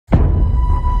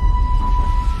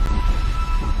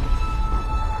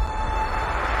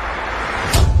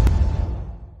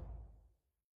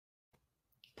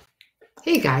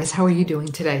Hey guys, how are you doing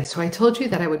today? So I told you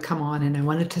that I would come on and I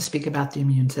wanted to speak about the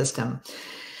immune system.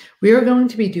 We are going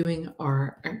to be doing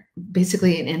our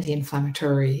basically an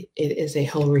anti-inflammatory. It is a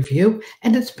whole review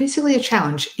and it's basically a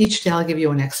challenge. Each day I'll give you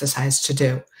an exercise to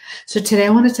do. So today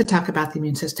I wanted to talk about the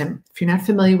immune system. If you're not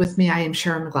familiar with me, I am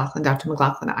Sharon McLaughlin, Dr.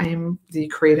 McLaughlin. I am the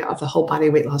creator of the Whole Body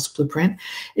Weight Loss Blueprint.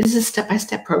 It is a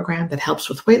step-by-step program that helps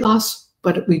with weight loss,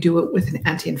 but we do it with an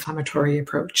anti-inflammatory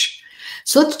approach.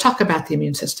 So let's talk about the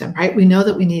immune system, right? We know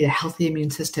that we need a healthy immune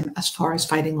system as far as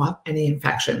fighting off any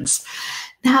infections.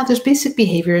 Now, there's basic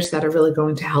behaviors that are really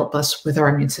going to help us with our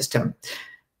immune system.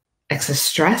 Excess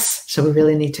stress, so we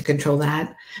really need to control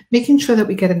that. Making sure that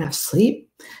we get enough sleep.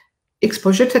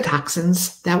 Exposure to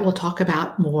toxins, that we'll talk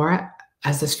about more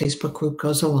as this Facebook group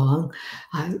goes along.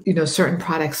 Certain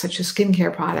products such as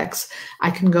skincare products,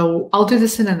 I'll do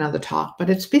this in another talk, but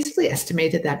it's basically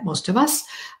estimated that most of us,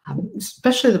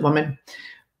 especially the women,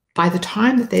 by the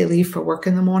time that they leave for work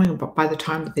in the morning, but by the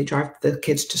time that they drive the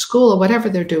kids to school or whatever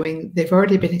they're doing, they've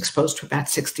already been exposed to about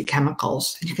 60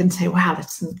 chemicals. And you can say, wow,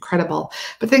 that's incredible.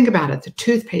 But think about it, the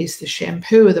toothpaste, the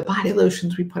shampoo, the body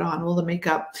lotions we put on, all the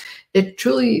makeup, it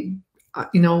truly,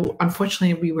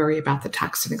 unfortunately, we worry about the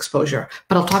toxin exposure,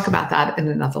 but I'll talk about that in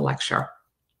another lecture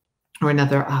or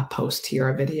another post here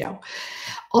or video.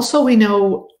 Also, we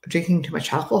know drinking too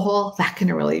much alcohol, that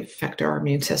can really affect our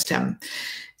immune system.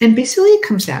 And basically it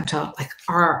comes down to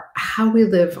how we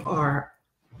live our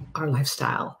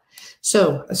lifestyle.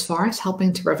 So as far as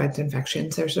helping to prevent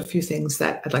infections, there's a few things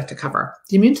that I'd like to cover.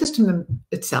 The immune system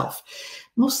itself,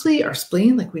 mostly our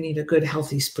spleen, like we need a good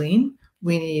healthy spleen.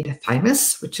 We need a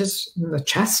thymus, which is in the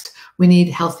chest. We need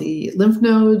healthy lymph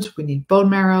nodes. We need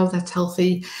bone marrow that's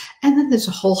healthy. And then there's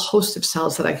a whole host of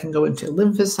cells that I can go into: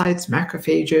 lymphocytes,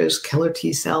 macrophages, killer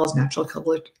T cells, natural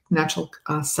killer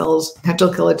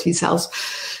T cells.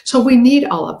 So we need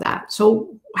all of that.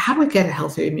 So how do we get a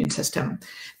healthy immune system?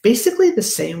 Basically the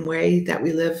same way that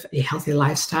we live a healthy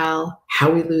lifestyle,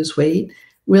 how we lose weight,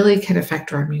 really can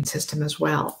affect our immune system as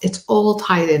well. It's all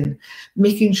tied in.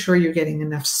 Making sure you're getting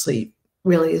enough sleep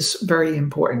really is very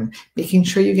important. Making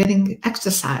sure you're getting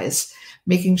exercise,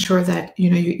 making sure that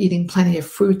you're eating plenty of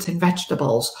fruits and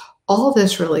vegetables. All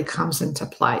this really comes into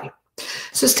play.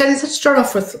 So studies, let's start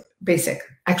off with basic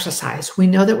exercise. We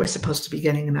know that we're supposed to be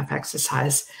getting enough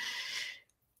exercise.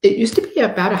 It used to be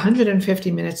about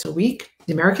 150 minutes a week.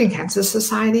 The American Cancer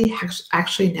Society has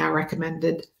actually now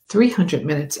recommended 300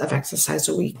 minutes of exercise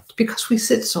a week because we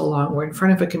sit so long. We're in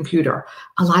front of a computer.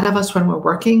 A lot of us, when we're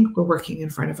working in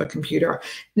front of a computer.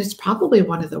 And it's probably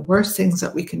one of the worst things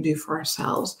that we can do for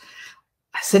ourselves.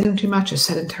 Sitting too much, a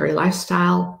sedentary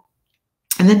lifestyle,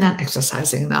 and then not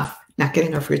exercising enough, not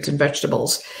getting our fruits and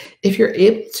vegetables. If you're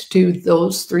able to do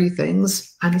those three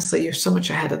things, honestly, you're so much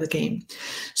ahead of the game.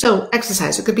 So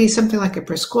exercise, it could be something like a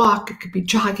brisk walk. It could be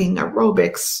jogging,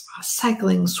 aerobics,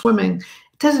 cycling, swimming.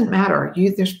 Doesn't matter.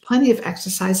 There's plenty of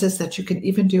exercises that you can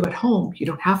even do at home. You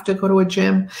don't have to go to a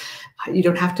gym. You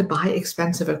don't have to buy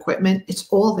expensive equipment. It's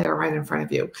all there right in front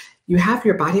of you. You have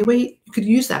your body weight. You could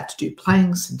use that to do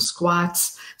planks and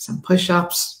squats, some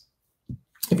push-ups.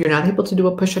 If you're not able to do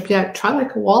a push-up yet, try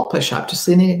like a wall push-up, just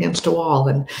leaning against a wall,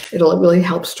 and it'll really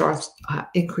help start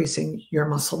increasing your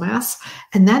muscle mass.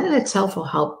 And that in itself will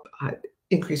help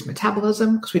increase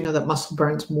metabolism, because we know that muscle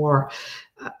burns more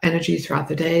energy throughout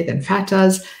the day than fat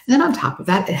does. And then on top of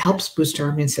that, it helps boost our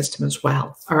immune system as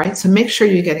well. All right, so make sure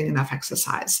you're getting enough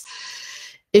exercise.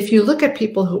 If you look at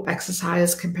people who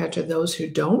exercise compared to those who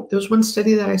don't, there was one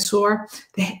study that I saw,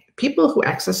 people who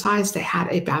exercise, they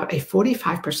had about a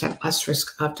 45% less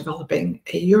risk of developing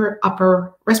a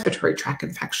upper respiratory tract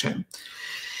infection.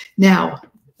 Now,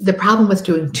 the problem with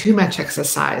doing too much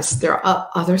exercise, there are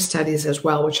other studies as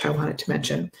well, which I wanted to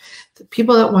mention. The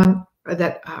people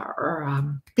that are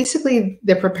basically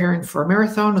they're preparing for a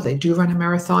marathon, or they do run a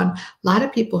marathon. A lot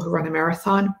of people who run a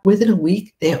marathon, within a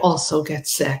week, they also get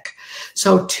sick.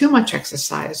 So too much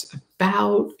exercise,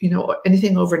 about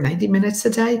anything over 90 minutes a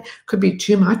day, could be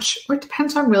too much, or it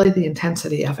depends on really the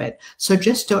intensity of it. So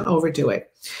just don't overdo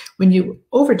it. When you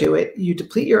overdo it, you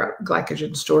deplete your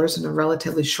glycogen stores in a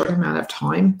relatively short amount of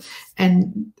time,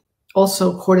 and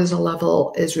also, cortisol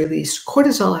level is released.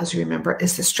 Cortisol, as you remember,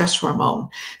 is the stress hormone.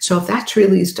 So if that's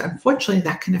released, unfortunately,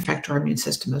 that can affect our immune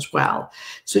system as well.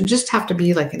 So just have to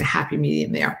be like in a happy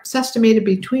medium there. It's estimated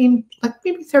between like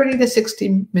maybe 30 to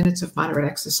 60 minutes of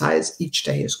moderate exercise each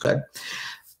day is good.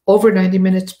 Over 90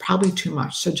 minutes, probably too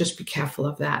much. So just be careful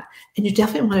of that. And you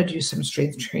definitely want to do some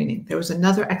strength training. There was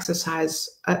another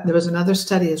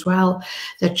study as well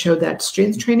that showed that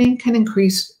strength training can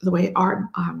increase the way our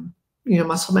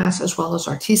muscle mass, as well as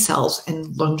our T cells,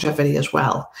 and longevity as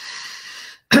well.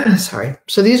 Sorry.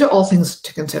 So these are all things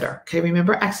to consider. Okay,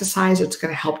 remember exercise, it's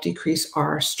going to help decrease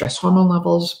our stress hormone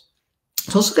levels.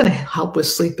 It's also going to help with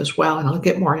sleep as well, and I'll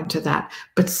get more into that.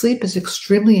 But sleep is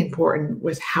extremely important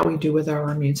with how we do with our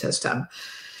immune system.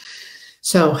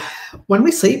 So when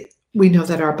we sleep, we know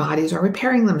that our bodies are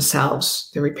repairing themselves.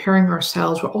 They're repairing our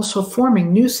cells. We're also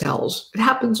forming new cells. It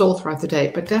happens all throughout the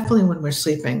day, but definitely when we're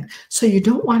sleeping. So you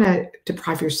don't want to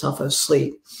deprive yourself of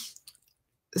sleep.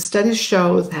 Studies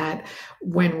show that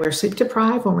when we're sleep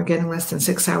deprived, when we're getting less than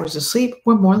 6 hours of sleep,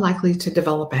 we're more likely to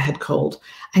develop a head cold.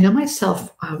 I know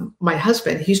myself, my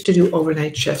husband, he used to do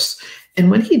overnight shifts.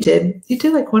 And when he did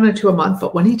like 1 or 2 a month,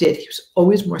 but when he did, he was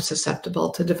always more susceptible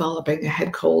to developing a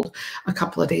head cold a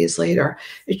couple of days later.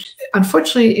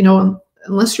 Unfortunately,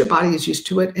 unless your body is used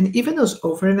to it, and even those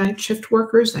overnight shift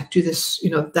workers that do this,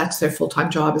 that's their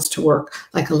full-time job, is to work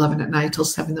like 11 at night till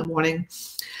 7 in the morning.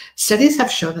 Studies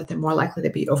have shown that they're more likely to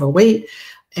be overweight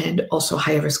and also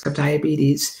higher risk of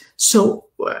diabetes. So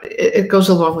it goes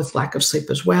along with lack of sleep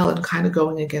as well, and kind of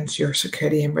going against your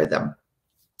circadian rhythm.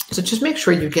 So just make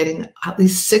sure you're getting at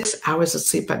least 6 hours of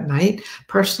sleep at night.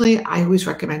 Personally, I always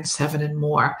recommend 7 and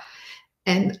more.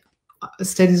 And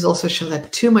studies also show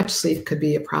that too much sleep could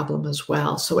be a problem as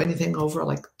well. So anything over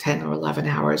like 10 or 11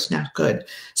 hours, not good.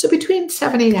 So between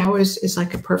 7 and 8 hours is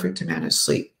like a perfect amount of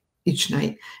sleep each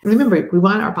night. And remember, we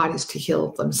want our bodies to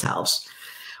heal themselves.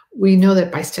 We know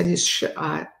that by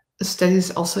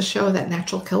studies also show that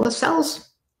natural killer cells,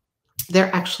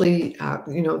 they're actually,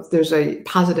 there's a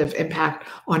positive impact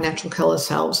on natural killer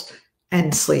cells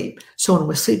and sleep. So when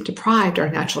we're sleep deprived, our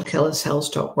natural killer cells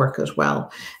don't work as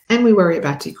well. And we worry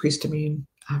about decreased immune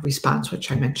response,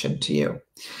 which I mentioned to you.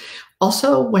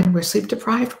 Also, when we're sleep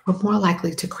deprived, we're more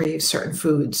likely to crave certain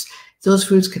foods. Those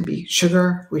foods can be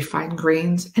sugar, refined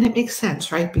grains, and it makes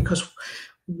sense, right? Because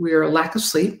we're lack of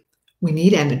sleep, we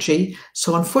need energy.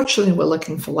 So unfortunately, we're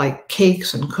looking for like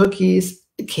cakes and cookies,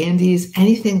 candies,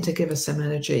 anything to give us some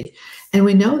energy. And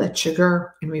we know that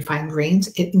sugar and refined grains,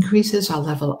 it increases our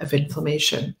level of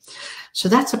inflammation. So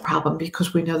that's a problem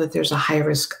because we know that there's a high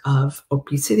risk of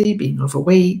obesity, being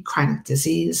overweight, chronic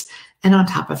disease, and on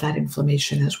top of that,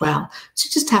 inflammation as well. So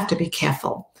you just have to be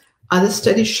careful. Other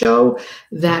studies show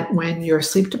that when you're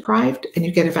sleep deprived and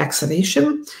you get a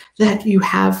vaccination, that you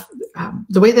have,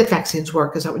 the way that vaccines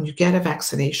work is that when you get a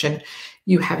vaccination,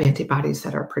 you have antibodies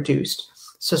that are produced.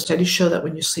 So studies show that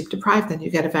when you're sleep deprived and you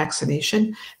get a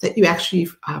vaccination, that you actually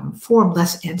form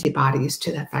less antibodies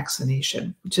to that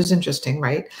vaccination, which is interesting,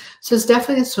 right? So there's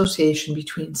definitely an association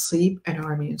between sleep and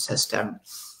our immune system.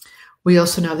 We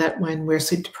also know that when we're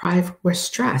sleep deprived, we're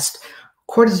stressed.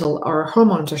 Cortisol, our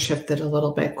hormones are shifted a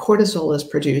little bit. Cortisol is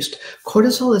produced.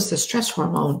 Cortisol is the stress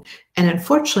hormone, and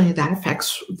unfortunately that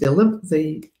affects the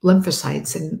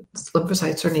lymphocytes, and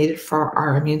lymphocytes are needed for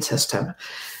our immune system.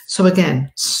 So again,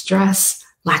 stress,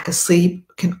 lack of sleep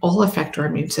can all affect our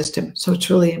immune system, so it's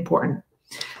really important.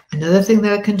 Another thing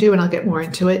that it can do, and I'll get more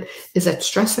into it, is that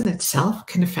stress in itself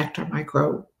can affect our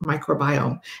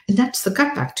microbiome, and that's the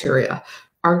gut bacteria.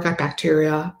 Our gut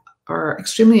bacteria are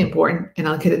extremely important, and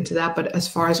I'll get into that, but as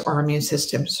far as our immune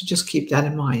system, so just keep that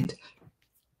in mind.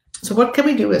 So what can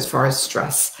we do as far as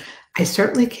stress? I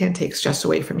certainly can't take stress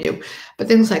away from you, but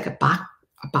things like a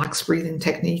box breathing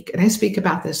technique, and I speak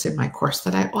about this in my course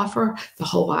that I offer, the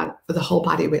whole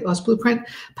body weight loss blueprint,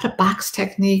 but a box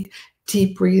technique,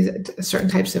 certain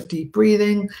types of deep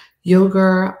breathing,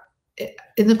 yoga.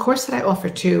 In the course that I offer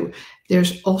too,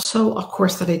 there's also a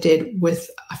course that I did with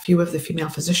a few of the female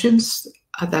physicians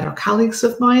that are colleagues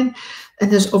of mine,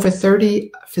 and there's over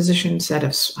 30 physicians that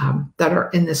are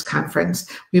in this conference.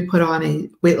 We put on a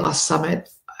weight loss summit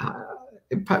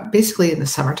basically in the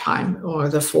summertime or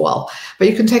the fall, but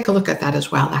you can take a look at that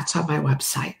as well. That's on my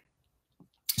website.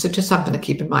 So just something to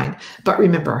keep in mind. But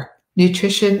remember,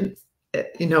 nutrition,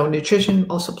 nutrition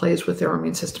also plays with their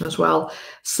immune system as well,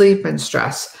 sleep and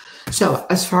stress. So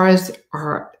as far as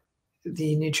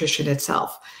the nutrition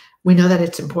itself, we know that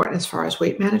it's important as far as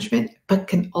weight management, but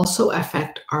can also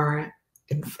affect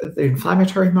the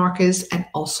inflammatory markers and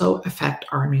also affect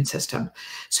our immune system.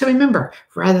 So remember,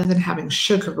 rather than having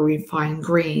sugar, refined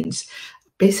grains,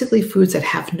 basically foods that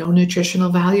have no nutritional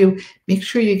value, make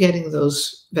sure you're getting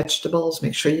those vegetables,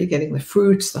 make sure you're getting the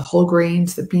fruits, the whole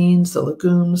grains, the beans, the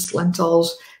legumes,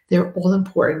 lentils. They're all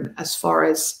important as far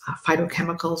as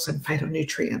phytochemicals and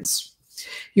phytonutrients.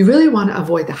 You really want to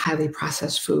avoid the highly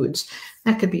processed foods.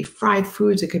 That could be fried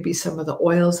foods. It could be some of the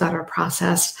oils that are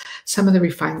processed, some of the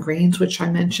refined grains, which I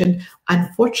mentioned.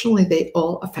 Unfortunately, they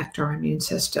all affect our immune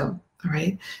system, all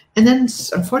right? And then,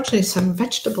 unfortunately, some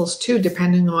vegetables too,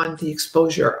 depending on the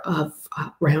exposure of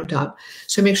Roundup.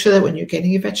 So make sure that when you're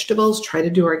getting your vegetables, try to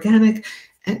do organic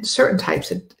And certain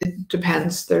types, it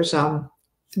depends. There's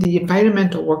the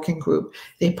Environmental Working Group,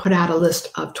 they put out a list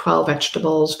of 12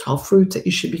 vegetables, 12 fruits that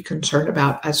you should be concerned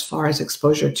about as far as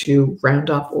exposure to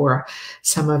Roundup or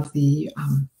some of the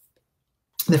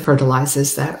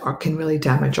fertilizers that can really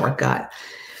damage our gut.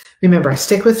 Remember,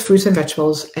 stick with fruits and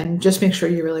vegetables and just make sure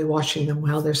you're really washing them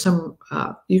well. There's some,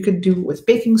 you could do with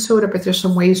baking soda, but there's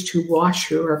some ways to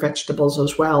wash your vegetables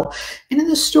as well. And in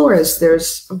the stores,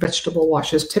 there's vegetable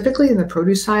washes, typically in the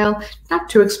produce aisle, not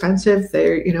too expensive.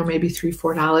 They're, maybe $3,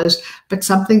 $4, but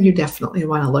something you definitely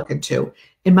want to look into.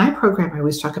 In my program, I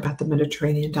always talk about the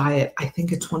Mediterranean diet. I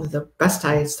think it's one of the best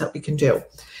diets that we can do.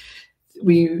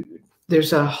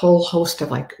 There's a whole host of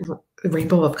like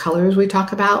rainbow of colors we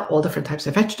talk about, all different types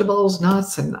of vegetables,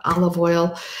 nuts, and olive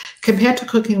oil, compared to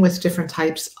cooking with different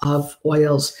types of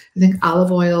oils. I think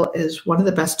olive oil is one of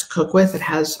the best to cook with. It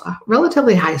has a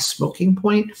relatively high smoking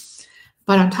point,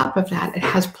 but on top of that, it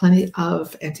has plenty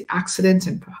of antioxidants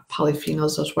and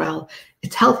polyphenols as well.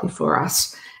 It's healthy for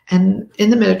us. And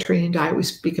in the Mediterranean diet, we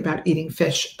speak about eating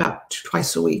fish about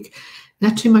twice a week.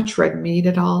 Not too much red meat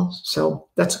at all, so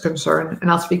that's a concern, and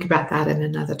I'll speak about that in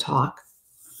another talk.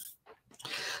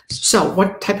 So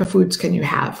what type of foods can you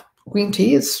have? Green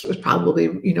tea is probably,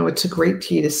 it's a great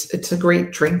tea. It's a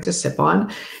great drink to sip on.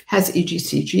 It has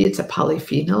EGCG. It's a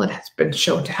polyphenol. It has been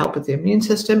shown to help with the immune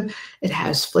system. It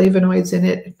has flavonoids in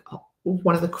it.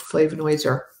 One of the flavonoids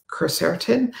are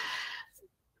quercetin.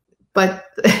 But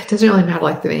it doesn't really matter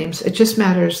like the names. It just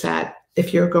matters that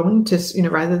if you're going to,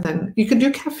 rather than, you can do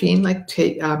caffeine, like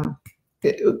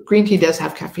green tea does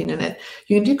have caffeine in it.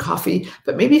 You can do coffee,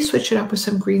 but maybe switch it up with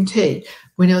some green tea.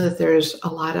 We know that there's a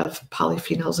lot of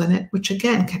polyphenols in it, which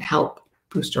again can help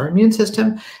boost our immune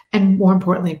system and more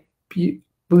importantly,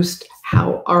 boost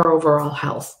our overall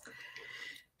health.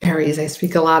 Berries, I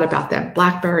speak a lot about them.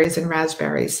 Blackberries and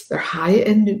raspberries, they're high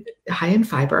in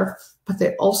fiber, but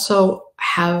they also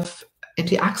have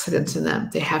antioxidants in them.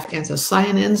 They have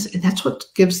anthocyanins, and that's what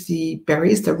gives the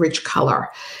berries the rich color.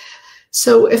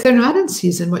 So if they're not in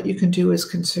season, what you can do is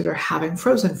consider having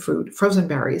frozen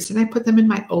berries. And I put them in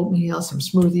my oatmeal, some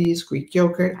smoothies, Greek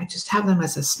yogurt. I just have them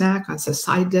as a snack, as a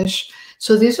side dish.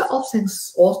 So these are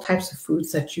all types of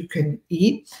foods that you can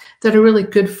eat that are really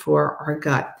good for our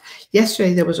gut.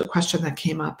 Yesterday, there was a question that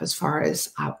came up as far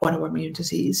as autoimmune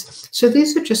disease. So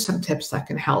these are just some tips that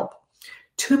can help.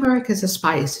 Turmeric is a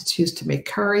spice. It's used to make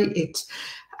curry. It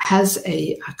has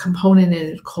a component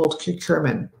in it called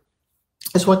curcumin.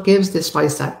 It's what gives this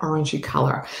spice that orangey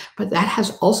color. But that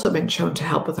has also been shown to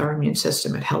help with our immune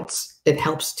system. It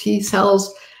helps T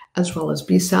cells as well as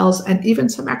B cells and even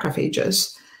some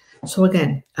macrophages. So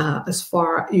again,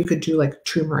 you could do like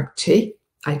turmeric tea.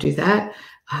 I do that.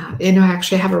 I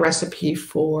actually have a recipe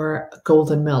for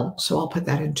golden milk, so I'll put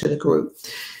that into the group.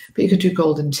 But you could do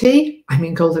golden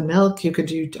milk. You could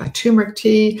do turmeric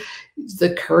tea.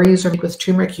 The curries are made with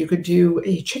turmeric. You could do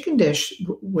a chicken dish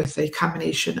with a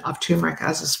combination of turmeric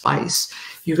as a spice.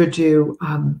 You could do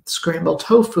scrambled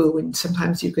tofu, and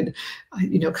sometimes you could,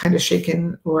 kind of shake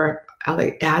in or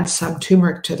add some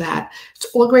turmeric to that. It's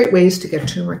all great ways to get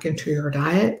turmeric into your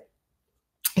diet.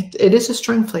 It is a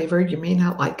strong flavor. You may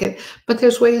not like it, but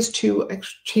there's ways to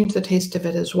change the taste of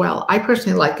it as well. I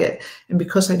personally like it, and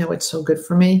because I know it's so good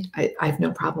for me, I have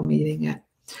no problem eating it.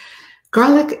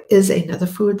 Garlic is another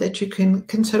food that you can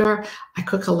consider. I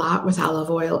cook a lot with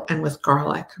olive oil and with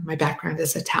garlic. My background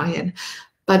is Italian,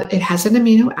 but it has an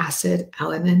amino acid,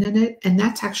 alanine, in it, and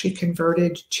that's actually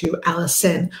converted to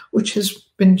allicin, which has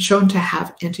been shown to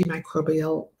have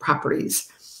antimicrobial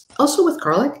properties. Also with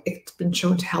garlic, it's been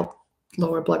shown to help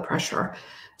lower blood pressure.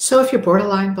 So if you're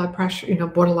borderline blood pressure,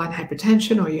 borderline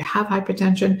hypertension, or you have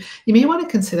hypertension, you may want to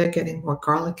consider getting more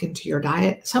garlic into your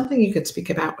diet, something you could speak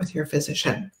about with your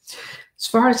physician. As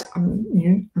far as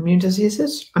immune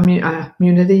diseases,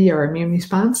 immunity or immune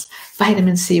response,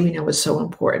 vitamin C we know is so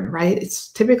important, right?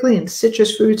 It's typically in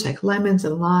citrus fruits like lemons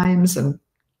and limes and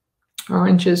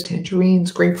oranges,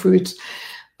 tangerines, grapefruits,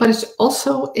 but it's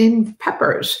also in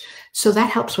peppers. So that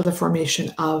helps with the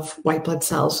formation of white blood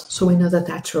cells. So we know that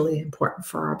that's really important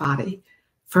for our body.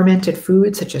 Fermented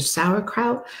foods such as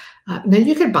sauerkraut. Now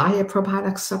you can buy a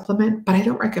probiotic supplement, but I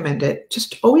don't recommend it.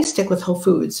 Just always stick with whole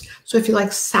foods. So if you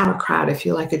like sauerkraut, if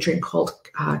you like a drink called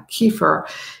kefir,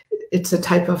 it's a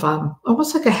type of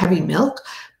almost like a heavy milk,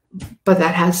 but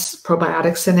that has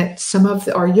probiotics in it. Some of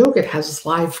our yogurt has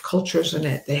live cultures in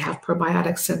it. They have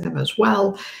probiotics in them as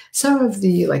well. Some of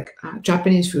the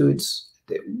Japanese foods,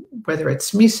 whether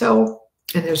it's miso,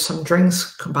 and there's some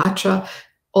drinks, kombucha,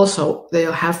 also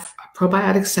they'll have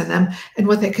probiotics in them. And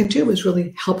what they can do is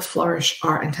really help flourish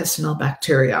our intestinal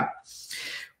bacteria.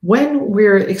 When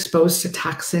we're exposed to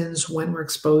toxins, when we're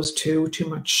exposed to too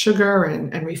much sugar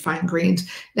and refined grains,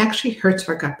 it actually hurts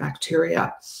our gut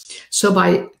bacteria. So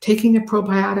by taking a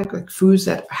probiotic, like foods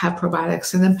that have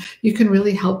probiotics in them, you can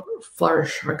really help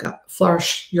flourish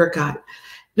your gut.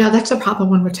 Now, that's a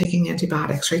problem when we're taking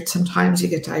antibiotics, right? Sometimes you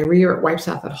get diarrhea, it wipes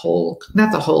out that whole,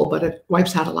 not the whole, but it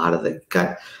wipes out a lot of the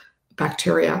gut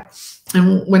bacteria.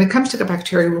 And when it comes to gut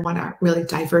bacteria, we want a really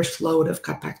diverse load of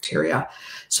gut bacteria.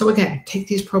 So again, take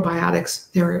these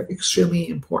probiotics. They're extremely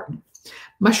important.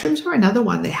 Mushrooms are another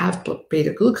one. They have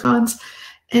beta glucans,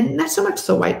 and not so much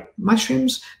the white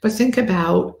mushrooms, but think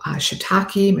about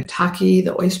shiitake, maitake,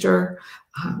 the oyster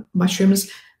mushrooms.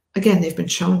 Again, they've been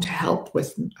shown to help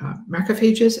with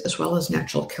macrophages as well as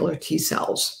natural killer T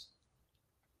cells.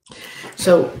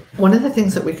 So one of the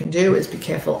things that we can do is be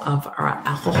careful of our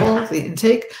alcohol, the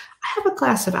intake. I have a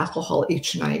glass of alcohol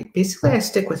each night. Basically, I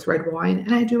stick with red wine,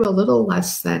 and I do a little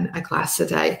less than a glass a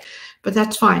day, but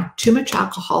that's fine. Too much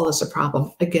alcohol is a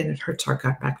problem. Again, it hurts our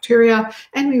gut bacteria,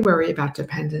 and we worry about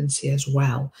dependency as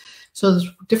well. So there's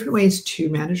different ways to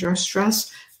manage our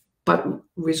stress, but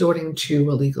resorting to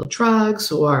illegal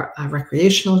drugs or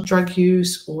recreational drug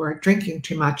use or drinking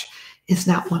too much is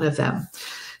not one of them.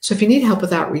 So if you need help with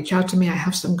that, reach out to me. I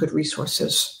have some good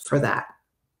resources for that.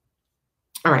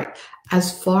 All right.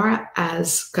 As far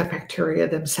as gut bacteria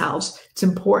themselves, it's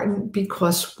important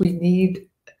because we need,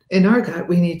 in our gut,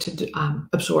 we need to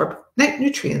absorb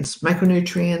nutrients,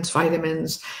 micronutrients,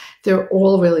 vitamins. They're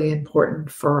all really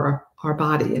important for our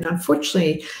body. And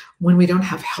unfortunately, when we don't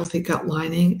have healthy gut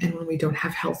lining and when we don't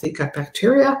have healthy gut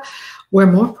bacteria,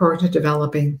 we're more prone to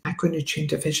developing macronutrient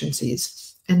deficiencies.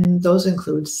 And those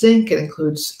include zinc, it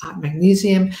includes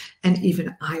magnesium, and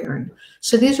even iron.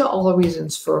 So these are all the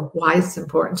reasons for why it's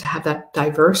important to have that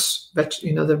diverse,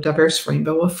 the diverse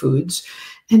rainbow of foods,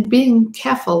 and being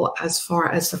careful as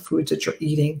far as the foods that you're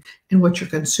eating and what you're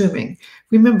consuming.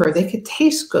 Remember, they could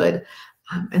taste good,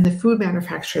 and the food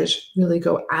manufacturers really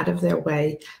go out of their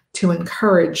way to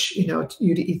encourage, you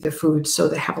to eat the food. So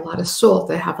they have a lot of salt,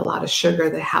 they have a lot of sugar,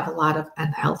 they have a lot of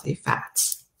unhealthy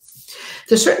fats.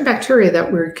 There's certain bacteria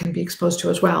that we can be exposed to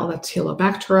as well. That's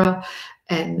Helicobacter.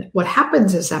 And what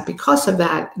happens is that because of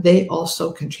that, they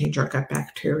also can change our gut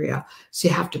bacteria. So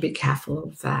you have to be careful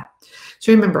of that.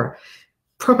 So remember,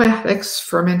 probiotics,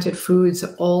 fermented foods,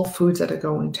 all foods that are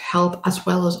going to help, as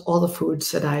well as all the foods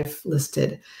that I've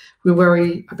listed. We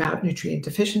worry about nutrient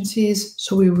deficiencies.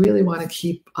 So we really want to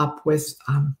keep up with,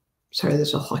 sorry,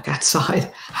 there's a hawk outside.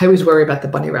 I always worry about the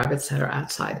bunny rabbits that are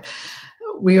outside.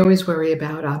 We always worry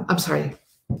about,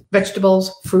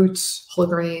 vegetables, fruits, whole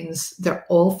grains. They're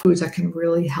all foods that can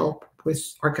really help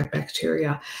with our gut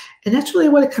bacteria. And that's really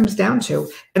what it comes down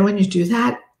to. And when you do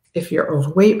that, if you're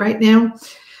overweight right now,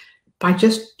 by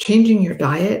just changing your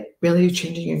diet, really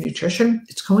changing your nutrition,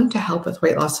 it's going to help with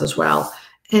weight loss as well.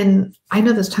 And I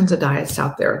know there's tons of diets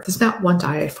out there. There's not one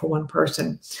diet for one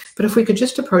person. But if we could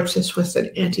just approach this with an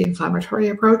anti-inflammatory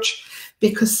approach,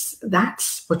 because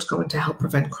that's what's going to help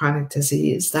prevent chronic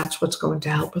disease. That's what's going to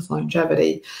help with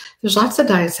longevity. There's lots of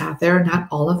diets out there. Not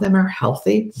all of them are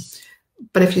healthy.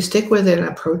 But if you stick with an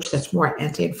approach that's more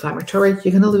anti-inflammatory,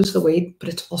 you're going to lose the weight, but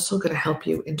it's also going to help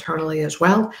you internally as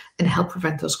well and help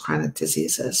prevent those chronic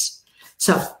diseases.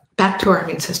 So back to our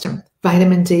immune system.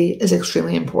 Vitamin D is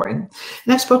extremely important.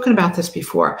 And I've spoken about this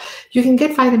before. You can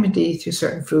get vitamin D through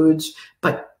certain foods,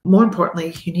 but more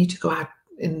importantly, you need to go out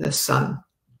in the sun.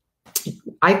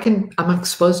 I'm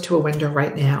exposed to a window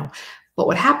right now, but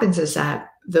what happens is that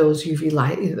those UV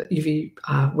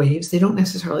waves, they don't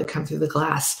necessarily come through the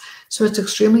glass. So it's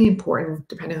extremely important,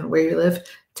 depending on where you live,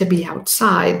 to be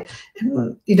outside.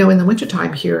 And, in the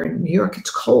wintertime here in New York, it's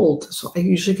cold. So I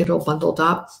usually get all bundled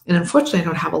up. And unfortunately, I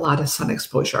don't have a lot of sun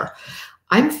exposure.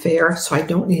 I'm fair, so I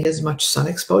don't need as much sun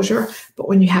exposure. But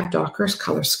when you have darker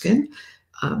color skin,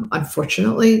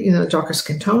 unfortunately, darker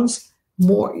skin tones,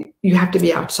 you have to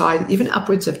be outside even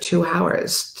upwards of 2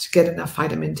 hours to get enough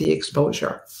vitamin D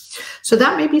exposure. So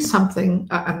that may be something,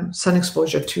 sun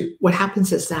exposure to. What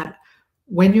happens is that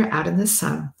when you're out in the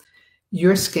sun,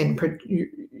 your skin,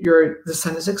 the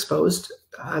sun is exposed,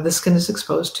 the skin is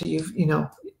exposed to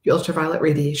ultraviolet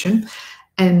radiation,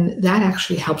 and that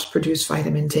actually helps produce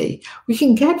vitamin D. We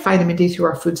can get vitamin D through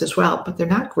our foods as well, but they're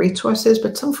not great sources.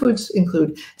 But some foods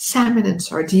include salmon and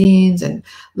sardines and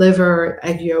liver,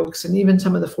 egg yolks, and even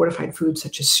some of the fortified foods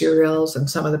such as cereals and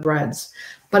some of the breads.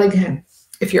 But again,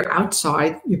 if you're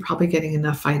outside, you're probably getting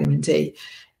enough vitamin D.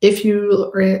 If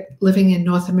you are living in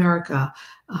North America,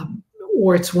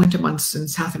 or it's winter months in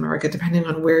South America, depending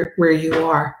on where you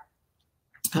are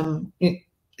from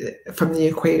the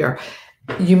equator,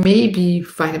 you may be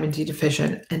vitamin D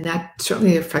deficient, and that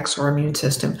certainly affects our immune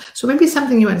system. So maybe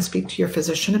something you want to speak to your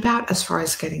physician about as far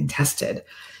as getting tested.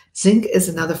 Zinc is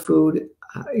another food,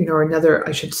 or another,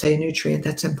 I should say, nutrient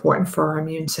that's important for our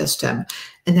immune system.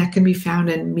 And that can be found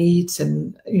in meats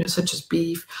and, such as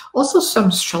beef, also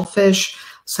some shellfish,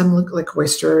 some like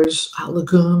oysters,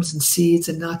 legumes and seeds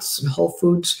and nuts and whole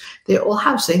foods. They all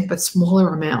have zinc, but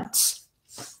smaller amounts.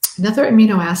 Another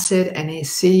amino acid,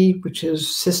 NAC, which is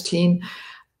cysteine.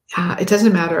 It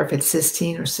doesn't matter if it's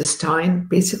cysteine or cysteine.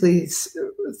 Basically, it's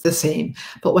the same.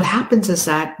 But what happens is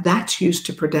that that's used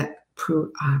to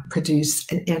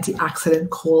produce an antioxidant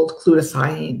called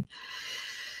glutathione.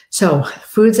 So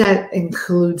foods that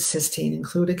include cysteine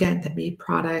include, again, the meat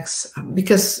products,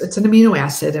 because it's an amino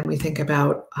acid, and we think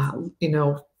about,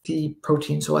 the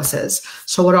protein sources.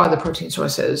 So what are the protein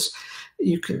sources?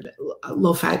 You can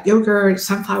low-fat yogurt,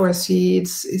 sunflower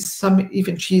seeds, some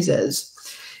even cheeses.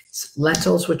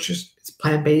 Lentils, which is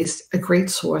plant-based, a great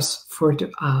source for, the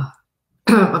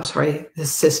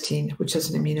cysteine, which is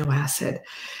an amino acid.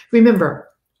 Remember,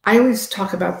 I always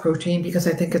talk about protein because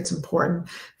I think it's important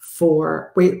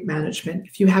for weight management.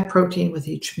 If you have protein with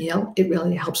each meal, it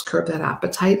really helps curb that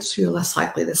appetite, so you're less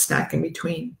likely to snack in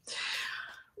between.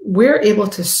 We're able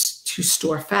to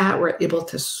store fat. We're able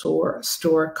to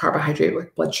store carbohydrate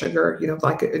like blood sugar,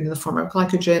 like in the form of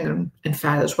glycogen and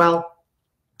fat as well.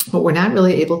 But we're not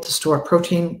really able to store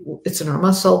protein. It's in our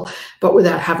muscle, but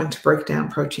without having to break down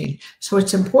protein. So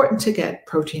it's important to get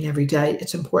protein every day.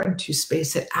 It's important to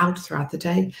space it out throughout the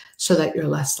day so that you're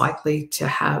less likely to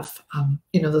have,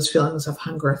 those feelings of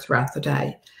hunger throughout the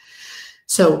day.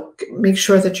 So make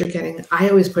sure that you're getting, I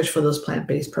always push for those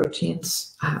plant-based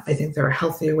proteins. I think they're a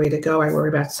healthier way to go. I worry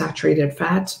about saturated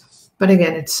fats. But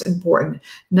again, it's important.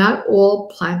 Not all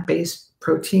plant-based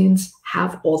proteins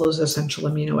have all those essential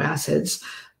amino acids.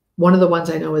 One of the ones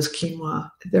I know is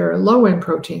quinoa. They're low in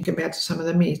protein compared to some of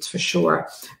the meats for sure,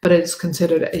 but it's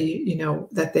considered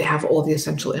that they have all the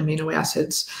essential amino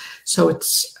acids. So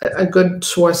it's a good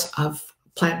source of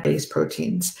plant-based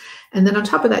proteins. And then on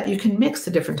top of that, you can mix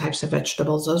the different types of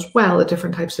vegetables as well, the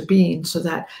different types of beans, so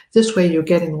that this way you're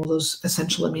getting all those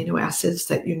essential amino acids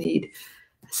that you need.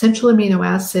 Essential amino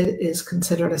acid is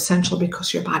considered essential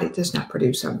because your body does not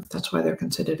produce them. That's why they're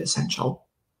considered essential.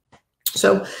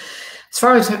 So as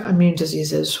far as immune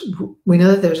diseases, we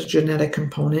know that there's a genetic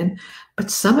component,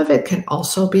 but some of it can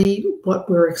also be what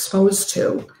we're exposed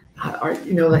to.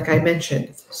 Like I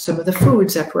mentioned, some of the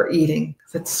foods that we're eating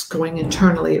that's going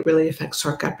internally, it really affects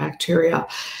our gut bacteria.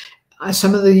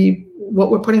 Some of what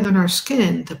we're putting on our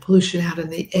skin, the pollution out in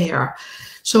the air.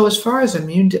 So as far as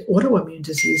autoimmune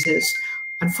diseases,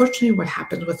 unfortunately, what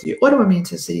happens with the autoimmune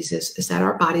diseases is that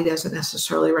our body doesn't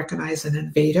necessarily recognize an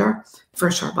invader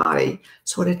versus our body.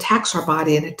 So it attacks our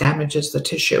body and it damages the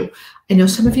tissue. I know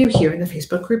some of you here in the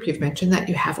Facebook group, you've mentioned that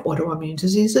you have autoimmune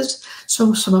diseases.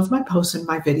 So some of my posts and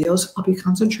my videos, I'll be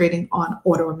concentrating on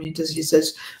autoimmune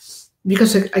diseases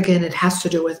because, again, it has to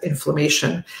do with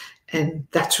inflammation. And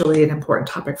that's really an important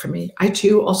topic for me. I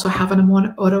too also have an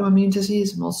autoimmune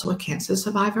disease. I'm also a cancer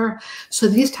survivor. So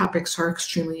these topics are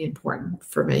extremely important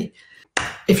for me.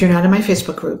 If you're not in my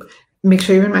Facebook group, make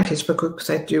sure you're in my Facebook group because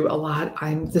I do a lot.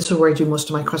 This is where I do most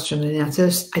of my question and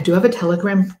answers. I do have a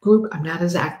Telegram group. I'm not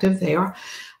as active there.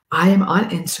 I am on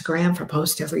Instagram for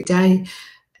posts every day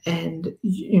and,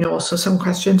 also some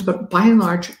questions, but by and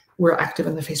large, we're active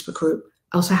in the Facebook group.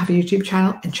 I also have a YouTube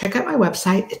channel, and check out my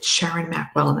website. It's Sharon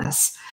Mac Wellness.